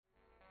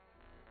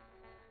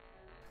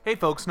Hey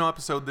folks, no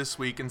episode this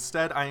week.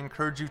 Instead, I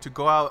encourage you to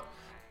go out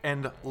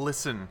and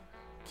listen.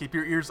 Keep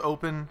your ears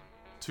open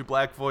to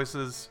Black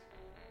voices.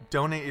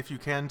 Donate if you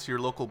can to your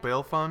local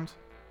bail fund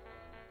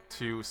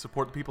to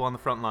support the people on the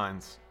front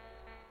lines.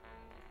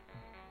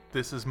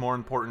 This is more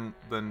important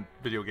than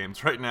video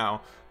games right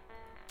now.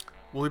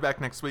 We'll be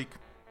back next week.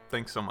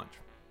 Thanks so much.